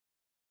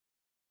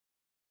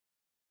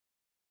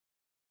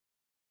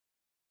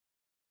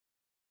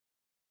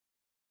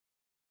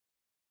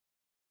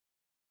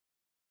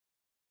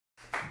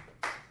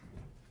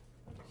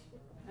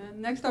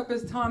And next up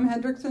is Tom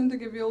Hendrickson to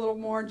give you a little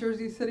more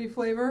Jersey City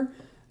flavor.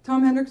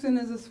 Tom Hendrickson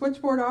is a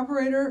switchboard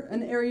operator,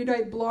 an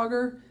erudite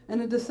blogger,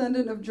 and a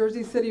descendant of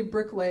Jersey City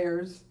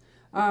bricklayers.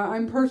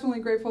 I'm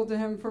personally grateful to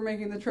him for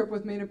making the trip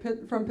with me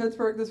from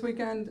Pittsburgh this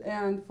weekend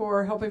and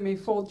for helping me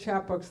fold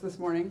chapbooks this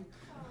morning.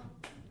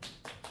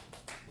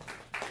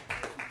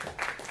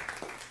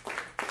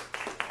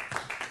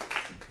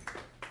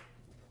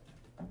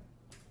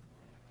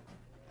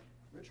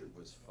 Richard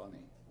was funny.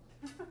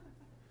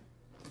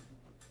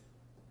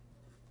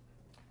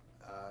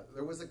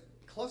 There was a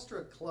cluster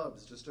of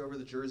clubs just over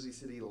the Jersey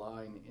City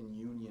line in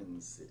Union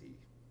City.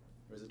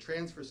 There was a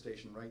transfer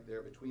station right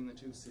there between the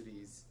two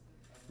cities,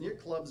 near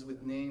clubs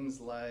with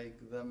names like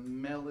the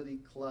Melody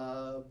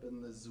Club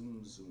and the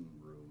Zoom Zoom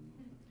Room.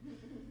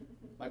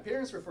 My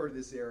parents refer to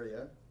this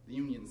area, the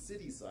Union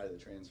City side of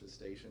the transfer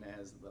station,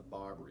 as the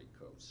Bowery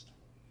Coast.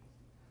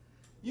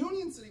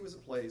 Union City was a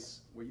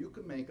place where you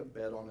could make a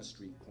bet on a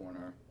street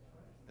corner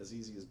as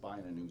easy as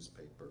buying a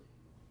newspaper,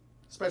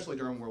 especially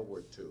during World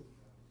War II.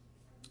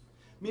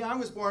 Me, I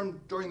was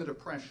born during the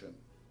Depression.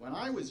 When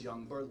I was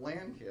young, Burt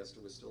Lancaster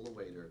was still a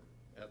waiter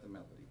at the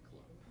Melody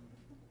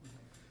Club.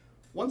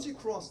 Once you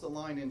crossed the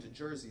line into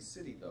Jersey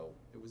City, though,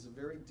 it was a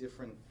very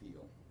different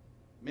feel.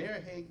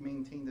 Mayor Hague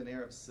maintained an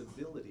air of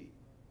civility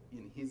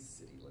in his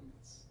city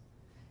limits.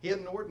 He had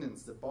an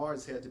ordinance that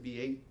bars had to be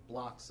 8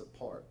 blocks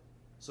apart,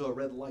 so a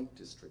red light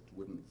district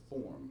wouldn't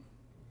form.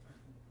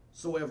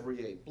 So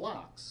every 8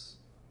 blocks,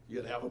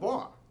 you'd have a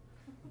bar.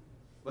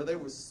 But there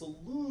were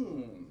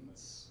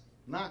saloons,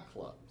 not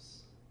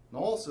clubs. And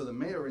also the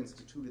mayor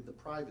instituted the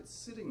private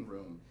sitting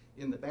room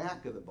in the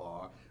back of the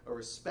bar, a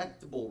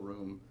respectable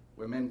room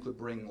where men could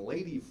bring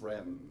lady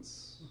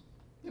friends,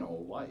 you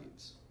know,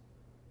 wives.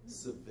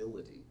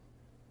 Civility.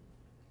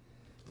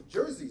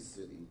 Jersey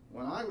City,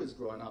 when I was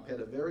growing up, had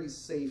a very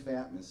safe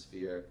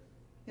atmosphere,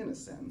 in a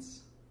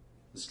sense.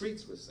 The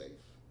streets were safe.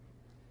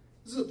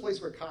 This is a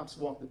place where cops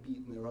walk the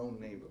beat in their own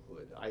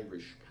neighborhood,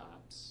 Irish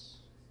cops.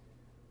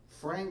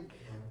 Frank,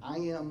 I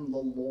am the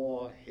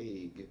law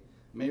Hague,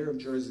 mayor of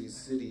Jersey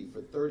City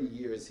for 30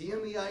 years, he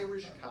and the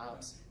Irish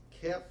cops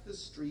kept the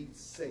streets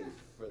safe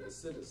for the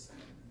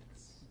citizens.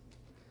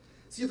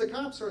 See, if the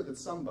cops heard that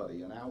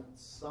somebody, an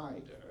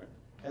outsider,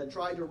 had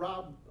tried to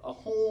rob a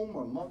home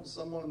or mug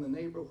someone in the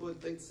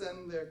neighborhood, they'd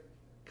send their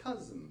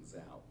cousins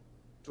out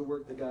to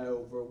work the guy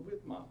over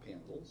with mop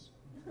handles.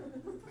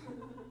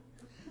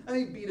 And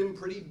he'd beat him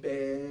pretty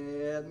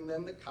bad, and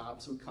then the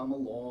cops would come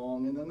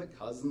along, and then the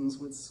cousins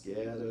would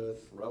scatter,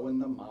 throwing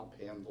the mop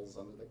handles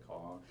under the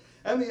car,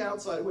 and the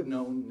outsider would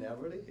know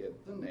never to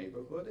hit the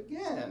neighborhood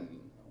again.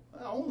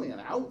 Only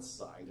an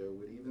outsider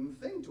would even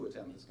think to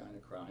attempt this kind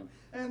of crime,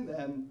 and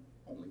then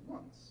only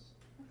once.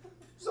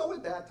 So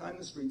at that time,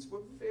 the streets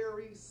were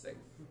very safe.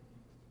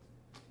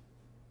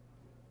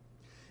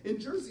 In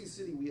Jersey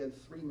City, we had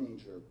 3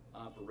 major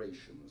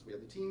operations. We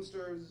had the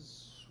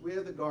Teamsters, we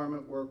had the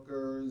garment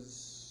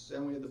workers,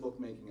 and we had the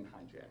bookmaking and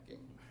hijacking.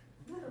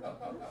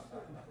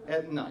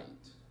 At night,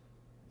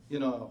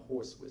 in a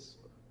horse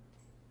whisper.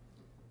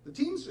 The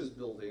Teamsters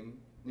building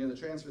near the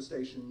transfer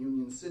station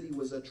Union City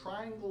was a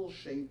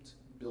triangle-shaped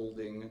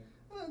building,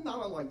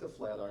 not unlike the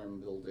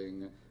Flatiron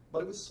building,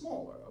 but it was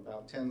smaller,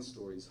 about 10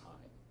 stories high.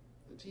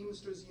 The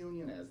Teamsters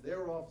Union has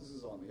their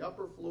offices on the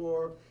upper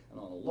floor, and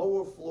on the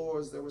lower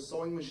floors there were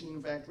sewing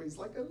machine factories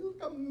like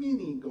a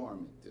mini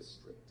garment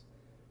district.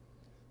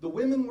 The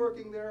women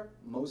working there,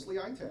 mostly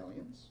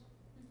Italians,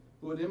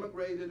 who had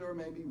immigrated or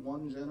maybe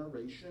one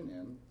generation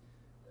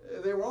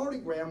in. They were already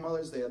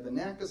grandmothers, they had the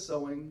knack of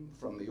sewing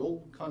from the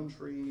old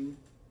country, and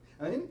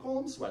they didn't call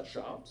them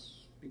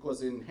sweatshops, because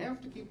they didn't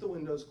have to keep the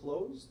windows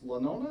closed.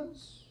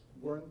 Lanonas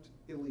weren't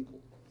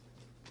illegal.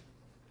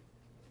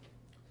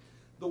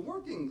 The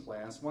working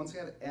class once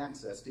had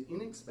access to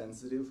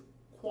inexpensive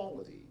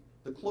quality.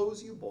 The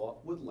clothes you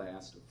bought would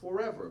last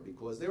forever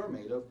because they were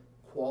made of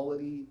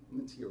quality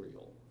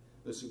material.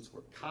 The suits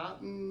were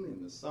cotton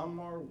in the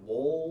summer,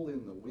 wool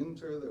in the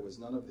winter. There was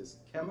none of this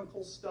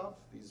chemical stuff,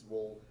 these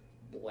wool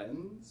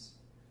blends.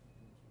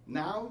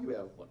 Now you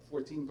have, what,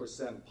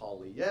 14%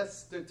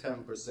 polyester,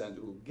 10%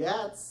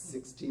 ugats,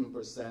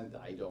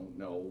 16% I don't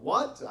know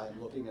what.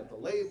 I'm looking at the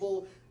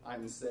label.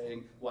 I'm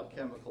saying, what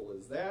chemical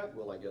is that?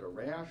 Will I get a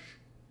rash?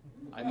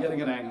 I'm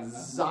getting an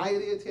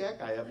anxiety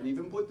attack. I haven't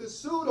even put the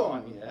suit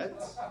on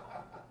yet.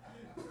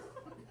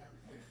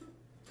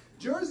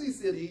 Jersey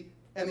City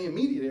and the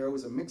immediate area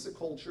was a mix of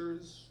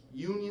cultures.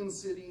 Union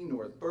City,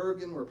 North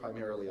Bergen were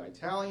primarily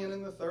Italian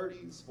in the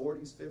 30s,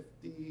 40s,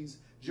 50s.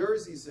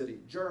 Jersey City,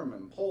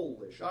 German,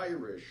 Polish,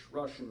 Irish,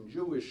 Russian,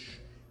 Jewish.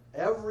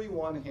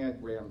 Everyone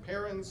had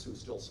grandparents who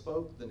still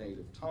spoke the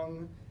native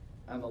tongue,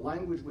 and the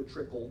language would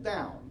trickle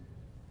down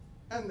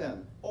and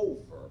then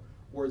over.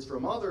 Words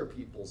from other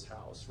people's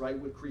house, right,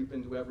 would creep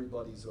into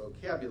everybody's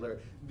vocabulary.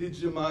 Did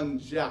you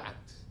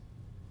mangiat?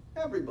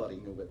 Everybody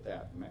knew what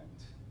that meant.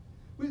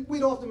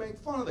 We'd often make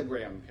fun of the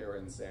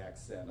grandparents'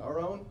 accent, our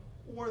own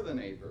or the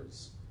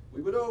neighbors.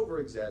 We would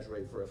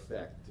over-exaggerate for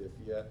effect. If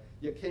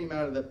you came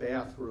out of the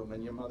bathroom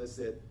and your mother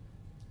said,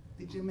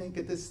 did you make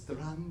it to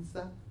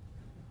Stranza?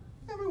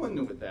 Everyone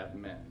knew what that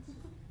meant.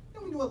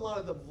 And we knew a lot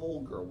of the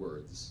vulgar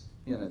words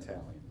in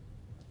Italian.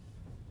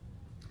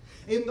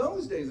 In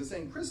those days, the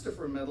St.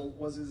 Christopher medal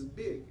was as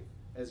big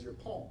as your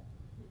palm.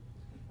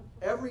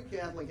 Every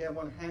Catholic had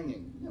one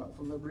hanging,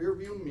 from the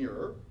rearview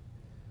mirror,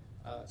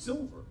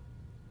 silver.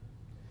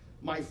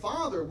 My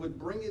father would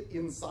bring it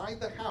inside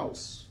the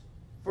house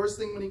first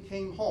thing when he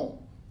came home,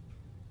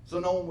 so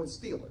no one would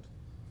steal it.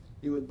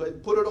 He would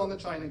put it on the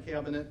china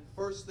cabinet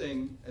first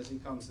thing as he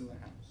comes in the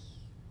house.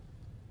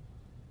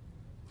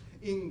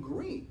 In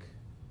Greek,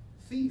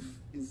 thief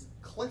is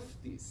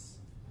kleftis.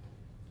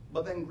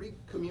 But then Greek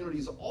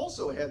communities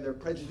also had their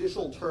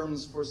prejudicial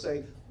terms for,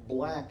 say,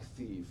 black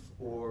thief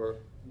or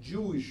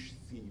Jewish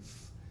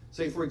thief.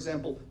 Say, for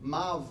example,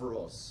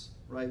 mavros,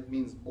 right,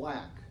 means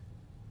black,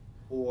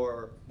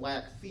 or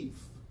black thief.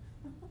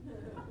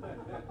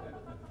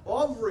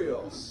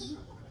 Ovrios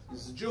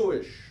is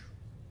Jewish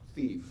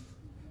thief.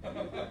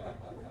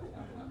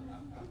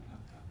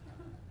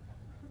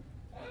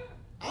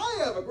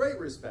 I have a great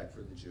respect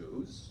for the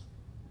Jews.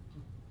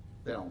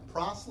 They don't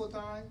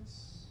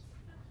proselytize.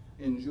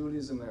 In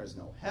Judaism, there's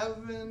no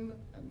heaven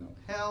and no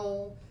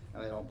hell,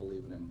 and they don't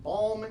believe in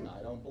embalming.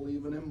 I don't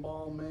believe in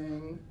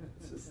embalming.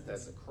 It's just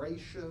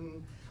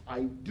desecration.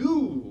 I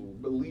do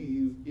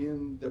believe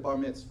in the bar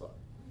mitzvah.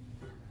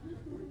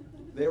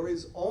 There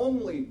is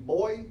only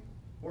boy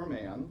or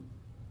man.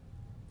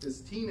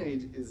 This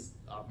teenage is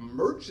a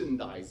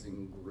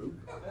merchandising group.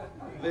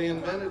 They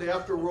invented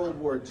after World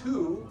War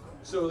II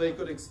so they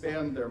could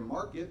expand their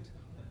market,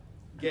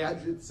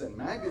 gadgets and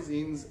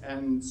magazines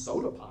and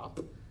soda pop.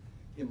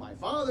 In my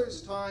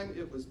father's time,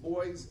 it was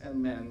boys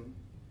and men.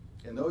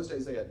 In those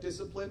days, they had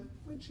discipline,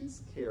 which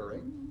is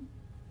caring.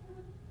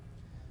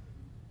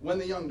 When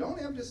the young don't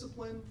have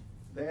discipline,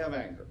 they have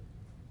anger.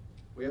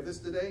 We have this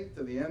today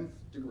to the nth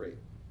degree.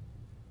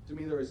 To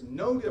me, there is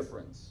no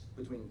difference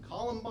between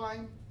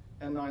Columbine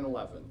and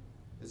 9/11.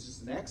 It's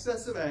just an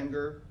excess of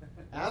anger,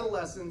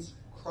 adolescents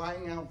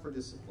crying out for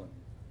discipline.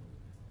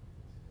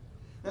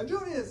 Now,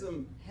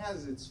 Judaism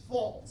has its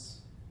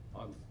faults.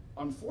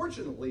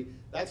 Unfortunately,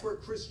 that's where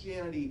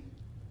Christianity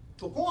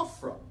took off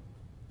from.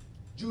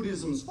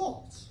 Judaism's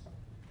faults.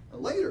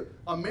 And later,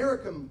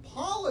 American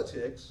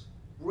politics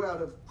grew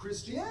out of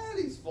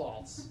Christianity's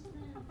faults.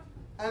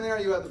 And there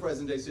you have the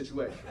present day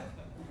situation.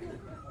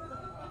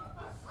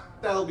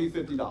 That'll be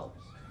 $50.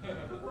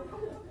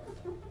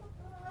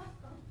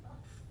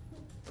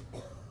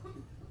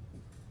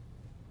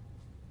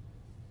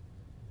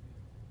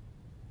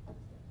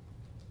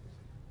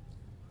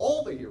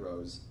 All the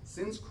heroes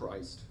since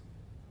Christ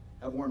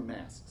have worn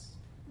masks.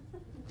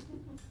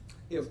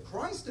 If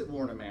Christ had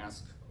worn a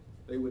mask,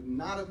 they would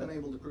not have been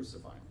able to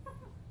crucify him.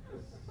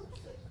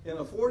 In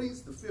the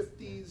 40s, the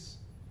 50s,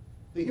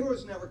 the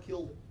heroes never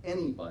killed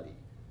anybody.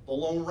 The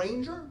Lone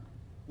Ranger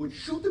would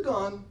shoot the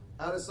gun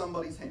out of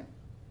somebody's hand.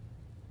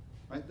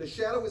 Right? The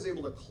Shadow was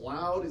able to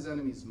cloud his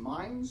enemy's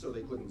mind so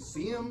they couldn't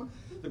see him.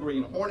 The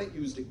Green Hornet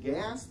used a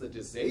gas that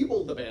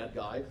disabled the bad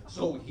guy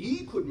so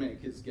he could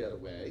make his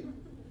getaway.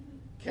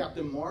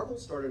 Captain Marvel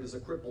started as a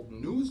crippled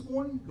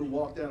newsboy who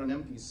walked down an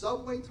empty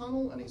subway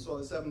tunnel and he saw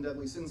the 7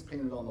 deadly sins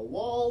painted on the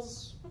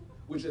walls,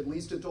 which at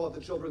least had taught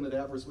the children that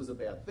avarice was a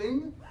bad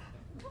thing.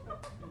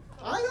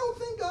 I don't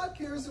think God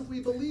cares if we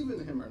believe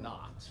in him or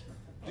not.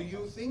 Do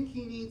you think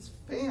he needs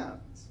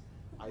fans?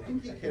 I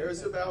think he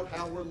cares about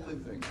how we're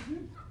living.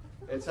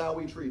 It's how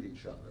we treat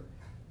each other.